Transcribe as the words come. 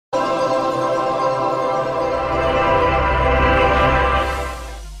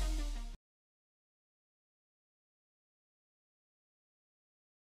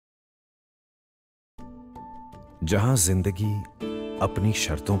जहां जिंदगी अपनी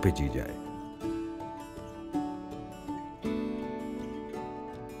शर्तों पे जी जाए,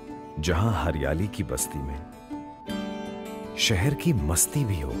 जहां हरियाली की बस्ती में शहर की मस्ती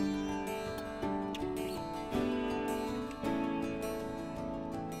भी हो,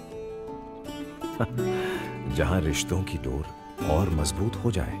 जहां रिश्तों की डोर और मजबूत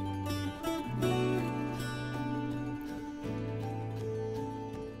हो जाए,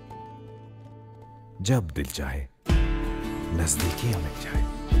 जब दिल चाहे नजदीकियां मिल जाए।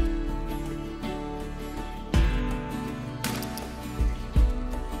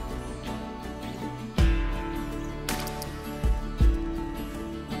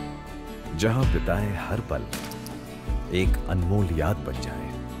 जहां बिताए हर पल एक अनमोल याद बन जाए।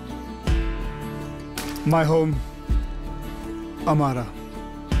 My home, Amara.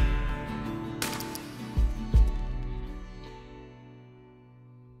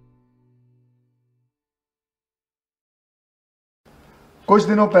 कुछ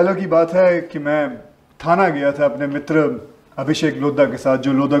दिनों पहले की बात है कि मैं थाना गया था अपने मित्र अभिषेक लोधा के साथ,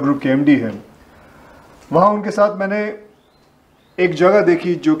 जो लोधा ग्रुप के एमडी हैं। वहाँ उनके साथ मैंने एक जगह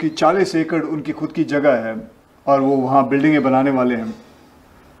देखी जो कि 40 एकड़ उनकी खुद की जगह है और वो वहाँ बिल्डिंगें बनाने वाले हैं।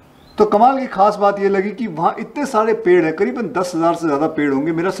 तो कमाल की खास बात ये लगी कि वहाँ इतने सारे पेड़ हैं, करीबन 10,000 से ज़्यादा पेड़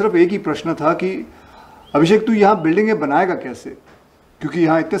होंगे। मेरा सिर्फ एक ही प्रश्न था कि अभिषेक, तू यहाँ बिल्डिंगें बनाएगा कैसे, क्योंकि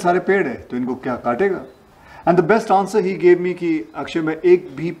यहाँ इतने सारे पेड़ हैं, तो इनको क्या काटेगा? And the best answer he gave me कि अक्षय, मैं एक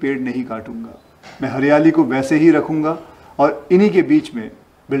भी पेड़ नहीं काटूंगा, मैं हरियाली को वैसे ही रखूंगा और इन्हीं के बीच में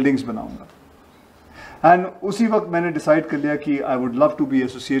बिल्डिंग्स बनाऊंगा। एंड उसी वक्त मैंने डिसाइड कर लिया कि I would love to be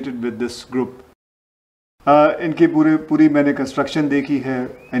associated with this group. इनके पूरी मैंने कंस्ट्रक्शन देखी है,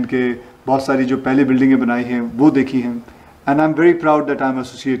 इनके बहुत सारी जो पहले बिल्डिंगें बनाई हैं वो देखी हैं, and I am very proud that I am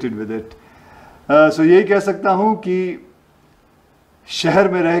associated with it. सो यही कह सकता हूँ कि शहर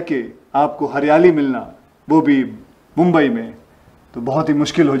में रह के आपको हरियाली मिलना, वो भी मुंबई में, तो बहुत ही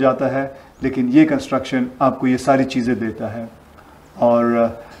मुश्किल हो जाता है, लेकिन ये कंस्ट्रक्शन आपको ये सारी चीज़ें देता है।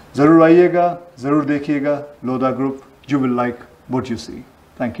 और ज़रूर आइएगा, ज़रूर देखिएगा Lodha group. You will like what you see.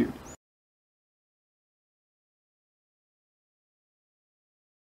 Thank you.